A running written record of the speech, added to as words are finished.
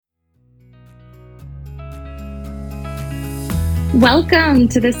Welcome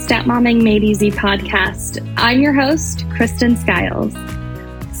to the Stepmomming Made Easy podcast. I'm your host, Kristen Skiles.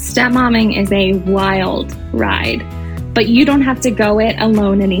 Stepmomming is a wild ride, but you don't have to go it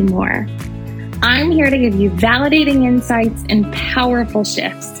alone anymore. I'm here to give you validating insights and powerful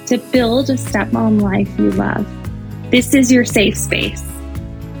shifts to build a stepmom life you love. This is your safe space.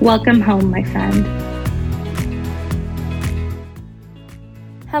 Welcome home, my friend.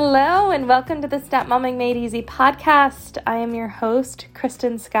 Hello, and welcome to the Stepmomming Made Easy podcast. I am your host,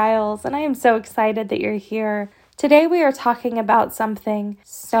 Kristen Skiles, and I am so excited that you're here. Today we are talking about something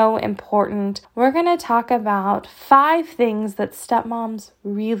so important. We're going to talk about 5 things that stepmoms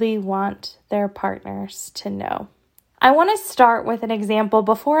really want their partners to know. I want to start with an example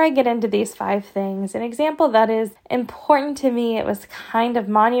before I get into these 5 things. An example that is important to me. It was kind of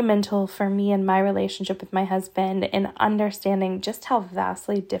monumental for me in my relationship with my husband in understanding just how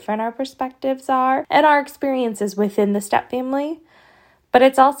vastly different our perspectives are and our experiences within the step family. But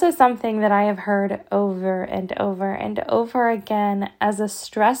it's also something that I have heard over and over and over again as a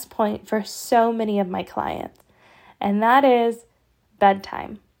stress point for so many of my clients, and that is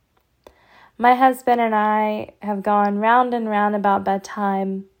bedtime. My husband and I have gone round and round about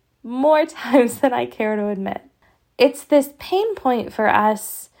bedtime more times than I care to admit. It's this pain point for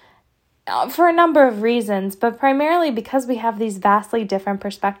us for a number of reasons, but primarily because we have these vastly different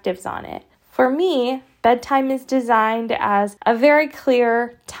perspectives on it. For me, bedtime is designed as a very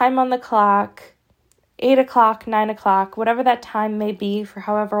clear time on the clock, 8 o'clock, 9 o'clock, whatever that time may be for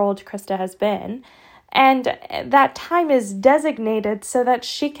however old Krista has been. And that time is designated so that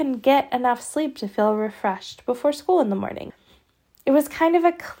she can get enough sleep to feel refreshed before school in the morning. It was kind of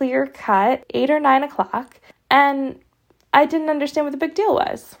a clear cut, 8 or 9 o'clock, and I didn't understand what the big deal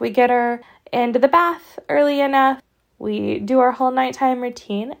was. We get her into the bath early enough, we do our whole nighttime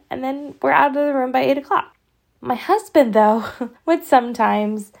routine, and then we're out of the room by 8 o'clock. My husband, though, would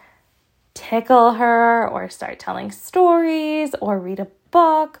sometimes tickle her or start telling stories or read a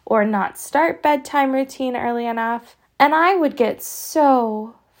book or not start bedtime routine early enough. And I would get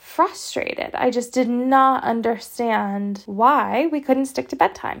so frustrated. I just did not understand why we couldn't stick to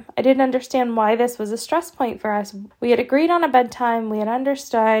bedtime. I didn't understand why this was a stress point for us. We had agreed on a bedtime. We had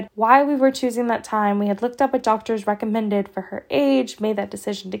understood why we were choosing that time. We had looked up what doctors recommended for her age, made that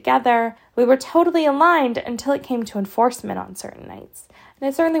decision together. We were totally aligned until it came to enforcement on certain nights. And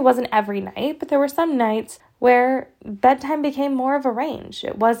it certainly wasn't every night, but there were some nights where bedtime became more of a range.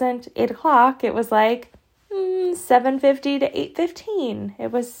 It wasn't 8 o'clock. It was like 7:50 to 8:15.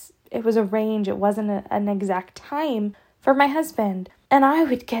 It was a range. It wasn't an exact time for my husband. And I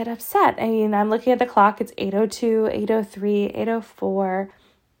would get upset. I mean, I'm looking at the clock. It's 8:02, 8:03, 8:04,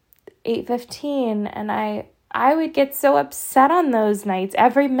 8:15. And I would get so upset on those nights.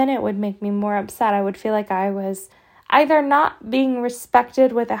 Every minute would make me more upset. I would feel like I was either not being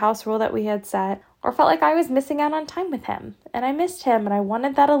respected with the house rule that we had set, or felt like I was missing out on time with him. And I missed him, and I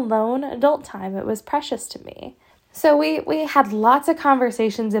wanted that alone adult time. It was precious to me. So we had lots of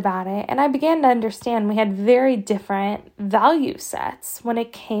conversations about it, and I began to understand we had very different value sets when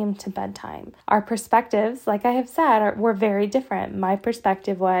it came to bedtime. Our perspectives, like I have said, were very different. My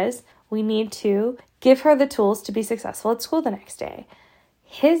perspective was we need to give her the tools to be successful at school the next day.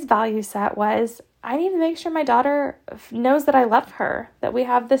 His value set was I need to make sure my daughter knows that I love her, that we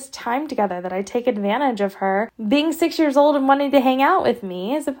have this time together, that I take advantage of her being 6 years old and wanting to hang out with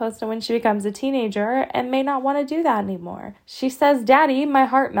me, as opposed to when she becomes a teenager and may not want to do that anymore. She says, "Daddy," my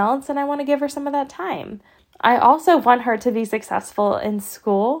heart melts, and I want to give her some of that time. I also want her to be successful in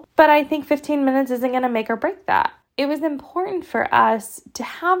school, but I think 15 minutes isn't going to make or break that. It was important for us to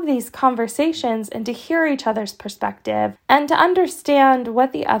have these conversations and to hear each other's perspective and to understand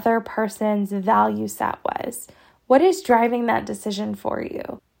what the other person's value set was. What is driving that decision for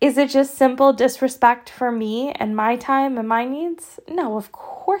you? Is it just simple disrespect for me and my time and my needs? No, of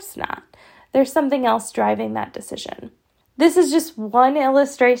course not. There's something else driving that decision. This is just one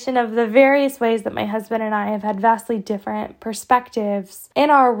illustration of the various ways that my husband and I have had vastly different perspectives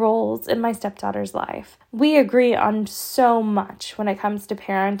in our roles in my stepdaughter's life. We agree on so much when it comes to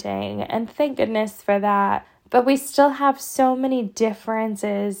parenting, and thank goodness for that. But we still have so many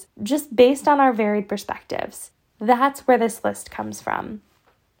differences just based on our varied perspectives. That's where this list comes from.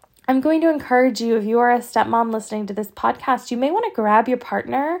 I'm going to encourage you, if you are a stepmom listening to this podcast, you may want to grab your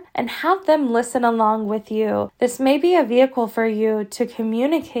partner and have them listen along with you. This may be a vehicle for you to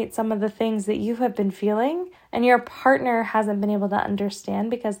communicate some of the things that you have been feeling and your partner hasn't been able to understand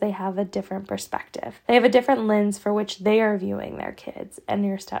because they have a different perspective. They have a different lens for which they are viewing their kids and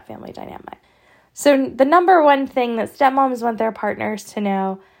your stepfamily dynamic. So the number one thing that stepmoms want their partners to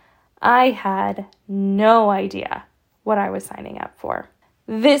know, I had no idea what I was signing up for.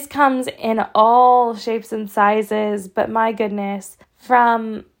 This comes in all shapes and sizes, but my goodness,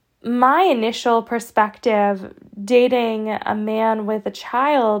 from my initial perspective, dating a man with a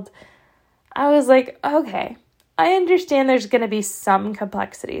child, I was like, okay, I understand there's going to be some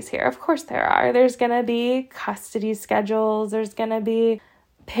complexities here. Of course there are. There's going to be custody schedules. There's going to be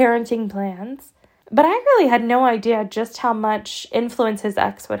parenting plans. But I really had no idea just how much influence his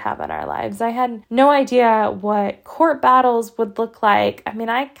ex would have in our lives. I had no idea what court battles would look like. I mean,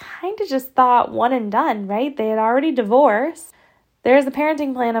 I kind of just thought one and done, right? They had already divorced. There's a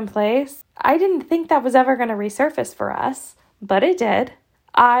parenting plan in place. I didn't think that was ever going to resurface for us, but it did.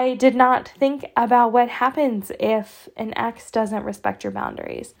 I did not think about what happens if an ex doesn't respect your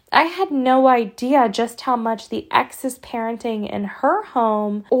boundaries. I had no idea just how much the ex is parenting in her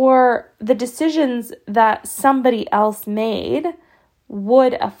home or the decisions that somebody else made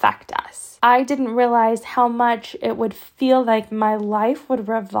would affect us. I didn't realize how much it would feel like my life would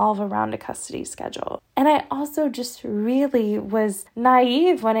revolve around a custody schedule. And I also just really was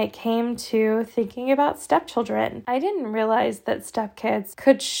naive when it came to thinking about stepchildren. I didn't realize that stepkids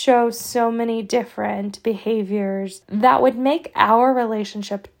could show so many different behaviors that would make our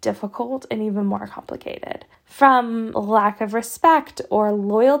relationship difficult and even more complicated. From lack of respect or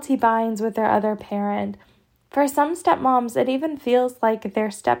loyalty binds with their other parent. For some stepmoms, it even feels like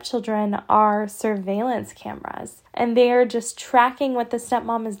their stepchildren are surveillance cameras, and they are just tracking what the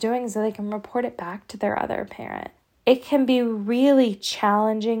stepmom is doing so they can report it back to their other parent. It can be really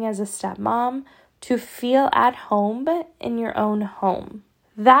challenging as a stepmom to feel at home in your own home.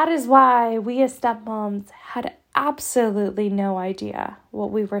 That is why we as stepmoms had absolutely no idea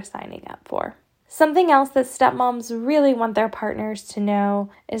what we were signing up for. Something else that stepmoms really want their partners to know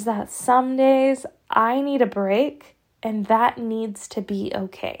is that some days I need a break, and that needs to be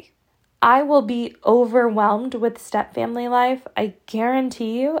okay. I will be overwhelmed with stepfamily life, I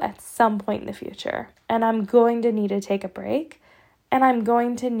guarantee you, at some point in the future. And I'm going to need to take a break, and I'm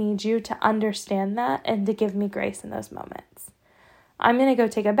going to need you to understand that and to give me grace in those moments. I'm going to go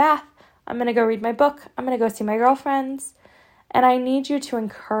take a bath. I'm going to go read my book. I'm going to go see my girlfriends. And I need you to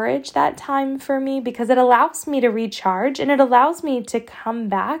encourage that time for me because it allows me to recharge and it allows me to come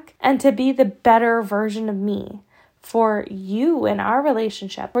back and to be the better version of me for you in our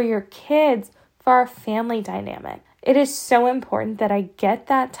relationship, for your kids, for our family dynamic. It is so important that I get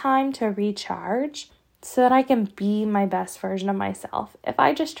that time to recharge so that I can be my best version of myself. If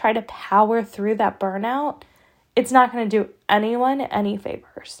I just try to power through that burnout, it's not going to do anyone any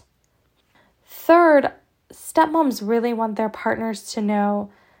favors. Third, stepmoms really want their partners to know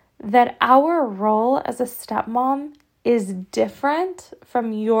that our role as a stepmom is different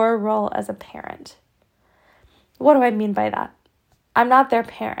from your role as a parent. What do I mean by that? I'm not their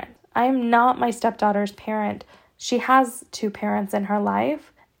parent. I am not my stepdaughter's parent. She has two parents in her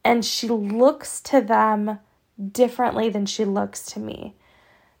life, and she looks to them differently than she looks to me.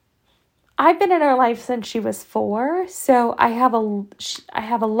 I've been in her life since she was 4, so I have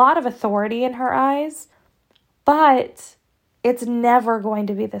a lot of authority in her eyes. But it's never going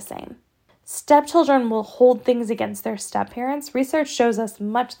to be the same. Stepchildren will hold things against their stepparents. Research shows us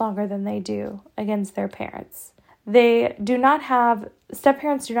much longer than they do against their parents. Stepparents do not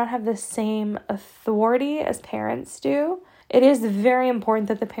have the same authority as parents do. It is very important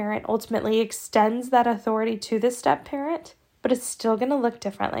that the parent ultimately extends that authority to the stepparent, but it's still going to look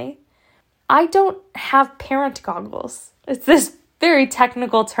differently. I don't have parent goggles. It's this very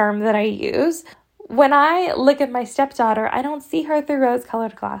technical term that I use. When I look at my stepdaughter, I don't see her through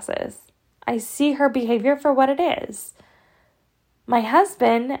rose-colored glasses. I see her behavior for what it is. My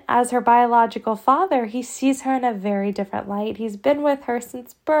husband, as her biological father, he sees her in a very different light. He's been with her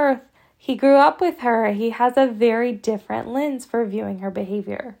since birth. He grew up with her. He has a very different lens for viewing her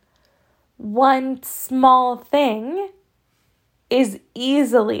behavior. One small thing is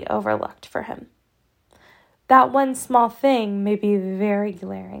easily overlooked for him. That one small thing may be very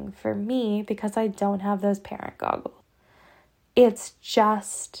glaring for me because I don't have those parent goggles. It's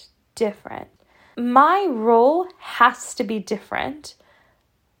just different. My role has to be different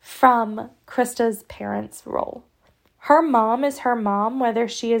from Krista's parents' role. Her mom is her mom, whether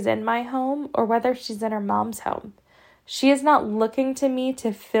she is in my home or whether she's in her mom's home. She is not looking to me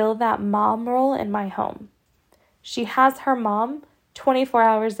to fill that mom role in my home. She has her mom 24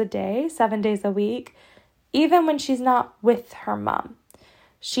 hours a day, 7 days a week, even when she's not with her mom.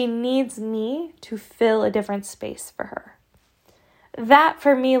 She needs me to fill a different space for her. That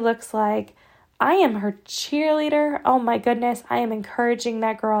for me looks like I am her cheerleader. Oh my goodness, I am encouraging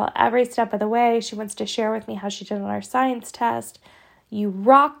that girl every step of the way. She wants to share with me how she did on her science test. You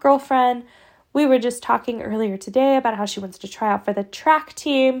rock, girlfriend. We were just talking earlier today about how she wants to try out for the track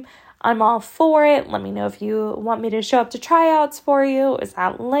team. I'm all for it. Let me know if you want me to show up to tryouts for you. Is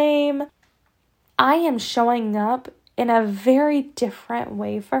that lame? I am showing up in a very different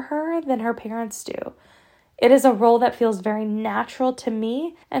way for her than her parents do. It is a role that feels very natural to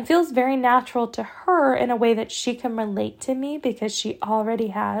me and feels very natural to her in a way that she can relate to me because she already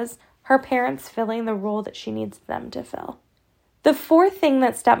has her parents filling the role that she needs them to fill. The fourth thing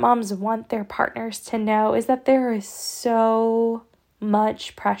that stepmoms want their partners to know is that there is so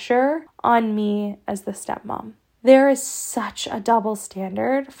much pressure on me as the stepmom. There is such a double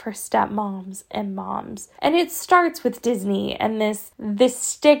standard for stepmoms and moms. And it starts with Disney and this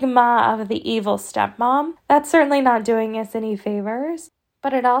stigma of the evil stepmom. That's certainly not doing us any favors,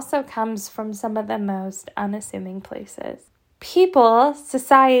 but it also comes from some of the most unassuming places. People,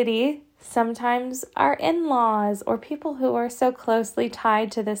 society, sometimes our in-laws or people who are so closely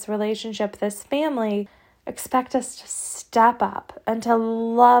tied to this relationship, this family, expect us to step up and to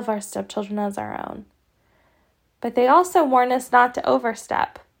love our stepchildren as our own. But they also warn us not to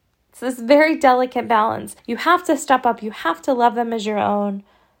overstep. It's this very delicate balance. You have to step up. You have to love them as your own.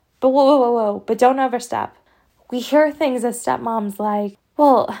 But whoa, but don't overstep. We hear things as stepmoms like,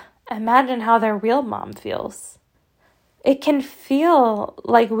 well, imagine how their real mom feels. It can feel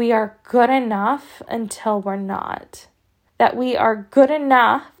like we are good enough until we're not. That we are good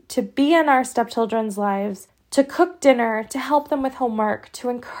enough to be in our stepchildren's lives, to cook dinner, to help them with homework, to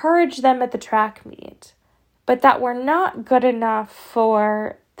encourage them at the track meet. But that we're not good enough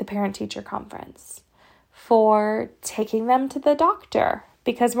for the parent-teacher conference, for taking them to the doctor,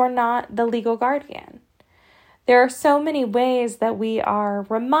 because we're not the legal guardian. There are so many ways that we are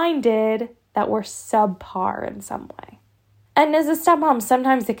reminded that we're subpar in some way. And as a stepmom,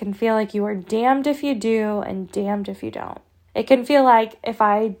 sometimes it can feel like you are damned if you do and damned if you don't. It can feel like if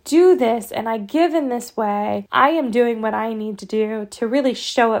I do this and I give in this way, I am doing what I need to do to really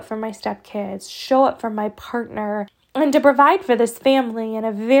show up for my stepkids, show up for my partner, and to provide for this family in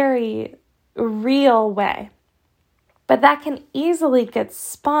a very real way. But that can easily get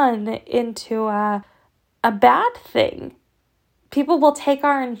spun into a bad thing. People will take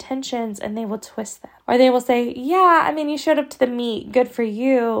our intentions and they will twist them. Or they will say, yeah, I mean, you showed up to the meet, good for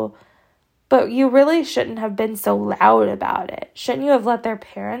you. But you really shouldn't have been so loud about it. Shouldn't you have let their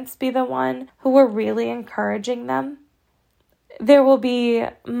parents be the one who were really encouraging them? There will be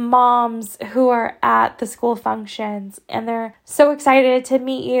moms who are at the school functions and they're so excited to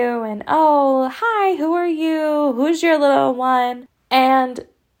meet you and, oh, hi, who are you? Who's your little one? And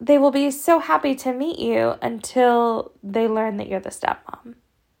they will be so happy to meet you until they learn that you're the stepmom.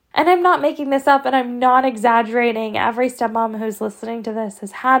 And I'm not making this up and I'm not exaggerating. Every stepmom who's listening to this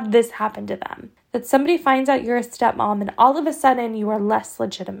has had this happen to them. That somebody finds out you're a stepmom and all of a sudden you are less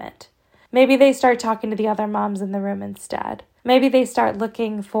legitimate. Maybe they start talking to the other moms in the room instead. Maybe they start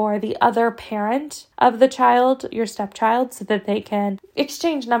looking for the other parent of the child, your stepchild, so that they can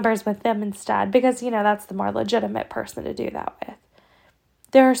exchange numbers with them instead. Because, that's the more legitimate person to do that with.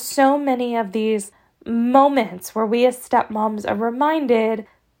 There are so many of these moments where we as stepmoms are reminded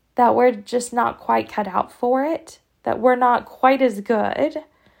that we're just not quite cut out for it, that we're not quite as good,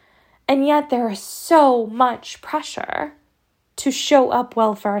 and yet there is so much pressure to show up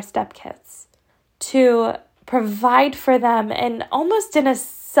well for our stepkids, to provide for them, and almost in a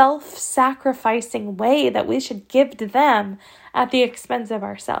self-sacrificing way that we should give to them at the expense of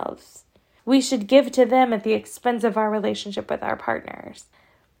ourselves. We should give to them at the expense of our relationship with our partners.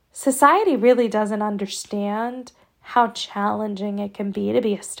 Society really doesn't understand how challenging it can be to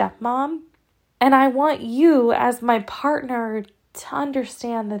be a stepmom. And I want you as my partner to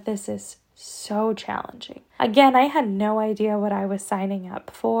understand that this is so challenging. Again, I had no idea what I was signing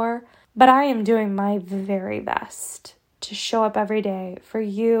up for, but I am doing my very best to show up every day for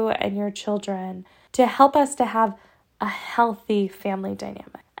you and your children to help us to have a healthy family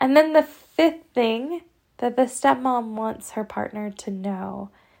dynamic. And then the fifth thing that the stepmom wants her partner to know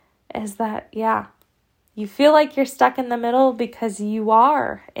is that, you feel like you're stuck in the middle because you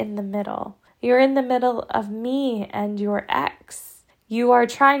are in the middle. You're in the middle of me and your ex. You are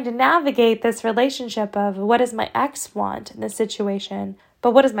trying to navigate this relationship of what does my ex want in this situation,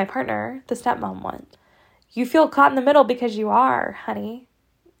 but what does my partner, the stepmom, want? You feel caught in the middle because you are, honey.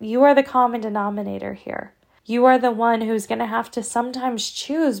 You are the common denominator here. You are the one who's going to have to sometimes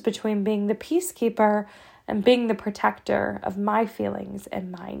choose between being the peacekeeper and being the protector of my feelings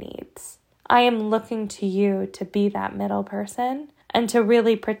and my needs. I am looking to you to be that middle person and to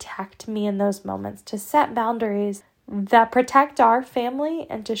really protect me in those moments, to set boundaries that protect our family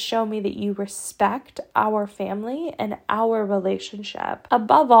and to show me that you respect our family and our relationship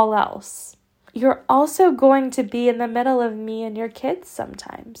above all else. You're also going to be in the middle of me and your kids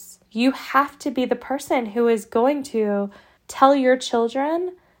sometimes. You have to be the person who is going to tell your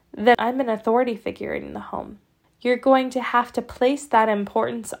children that I'm an authority figure in the home. You're going to have to place that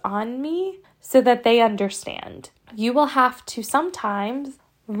importance on me so that they understand. You will have to sometimes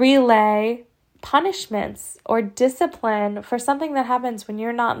relay punishments or discipline for something that happens when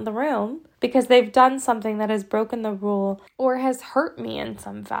you're not in the room because they've done something that has broken the rule or has hurt me in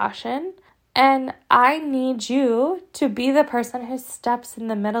some fashion. And I need you to be the person who steps in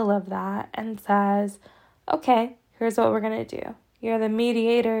the middle of that and says, okay, here's what we're going to do. You're the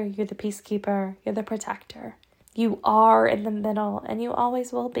mediator, you're the peacekeeper, you're the protector. You are in the middle and you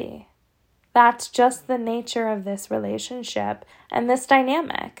always will be. That's just the nature of this relationship and this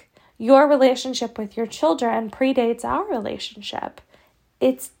dynamic. Your relationship with your children predates our relationship.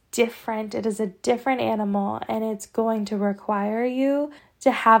 It's different. It is a different animal, and it's going to require you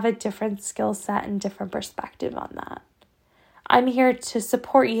to have a different skill set and different perspective on that. I'm here to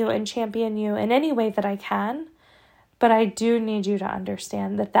support you and champion you in any way that I can, but I do need you to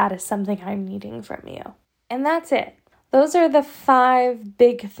understand that that is something I'm needing from you. And that's it. Those are the 5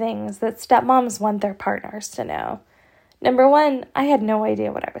 big things that stepmoms want their partners to know. Number 1, I had no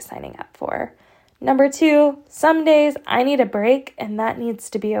idea what I was signing up for. Number 2, some days I need a break and that needs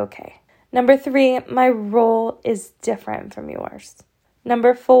to be okay. Number 3, my role is different from yours.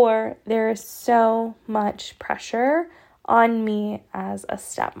 Number 4, there is so much pressure on me as a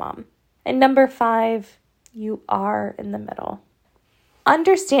stepmom. And number 5, you are in the middle.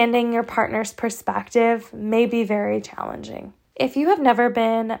 Understanding your partner's perspective may be very challenging. If you have never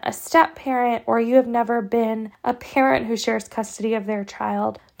been a step parent or you have never been a parent who shares custody of their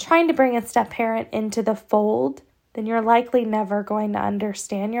child, trying to bring a step parent into the fold, then you're likely never going to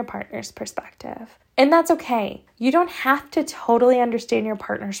understand your partner's perspective. And that's okay. You don't have to totally understand your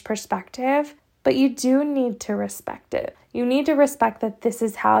partner's perspective, but you do need to respect it. You need to respect that this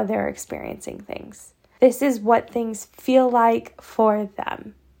is how they're experiencing things. This is what things feel like for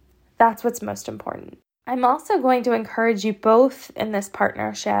them. That's what's most important. I'm also going to encourage you both in this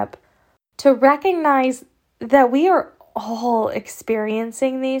partnership to recognize that we are all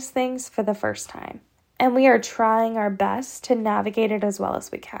experiencing these things for the first time. And we are trying our best to navigate it as well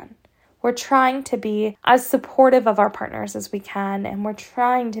as we can. We're trying to be as supportive of our partners as we can, and we're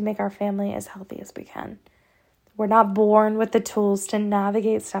trying to make our family as healthy as we can. We're not born with the tools to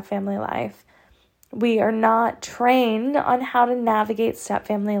navigate step-family life. We are not trained on how to navigate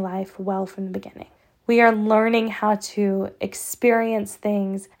step-family life well from the beginning. We are learning how to experience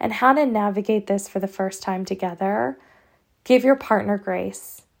things and how to navigate this for the first time together. Give your partner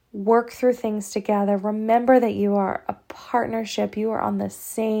grace. Work through things together. Remember that you are a partnership. You are on the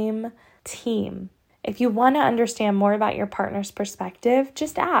same team. If you want to understand more about your partner's perspective,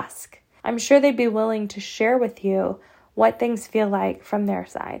 just ask. I'm sure they'd be willing to share with you what things feel like from their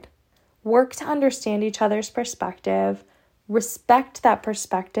side. Work to understand each other's perspective. Respect that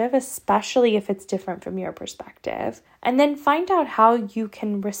perspective, especially if it's different from your perspective. And then find out how you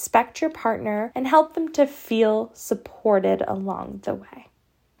can respect your partner and help them to feel supported along the way.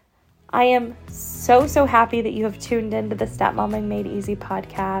 I am so happy that you have tuned into the Stepmomming Made Easy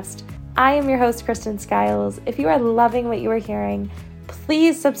podcast. I am your host, Kristen Skiles. If you are loving what you are hearing,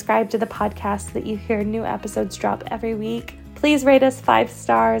 please subscribe to the podcast so that you hear new episodes drop every week. Please rate us 5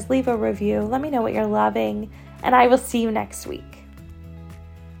 stars, leave a review, let me know what you're loving, and I will see you next week.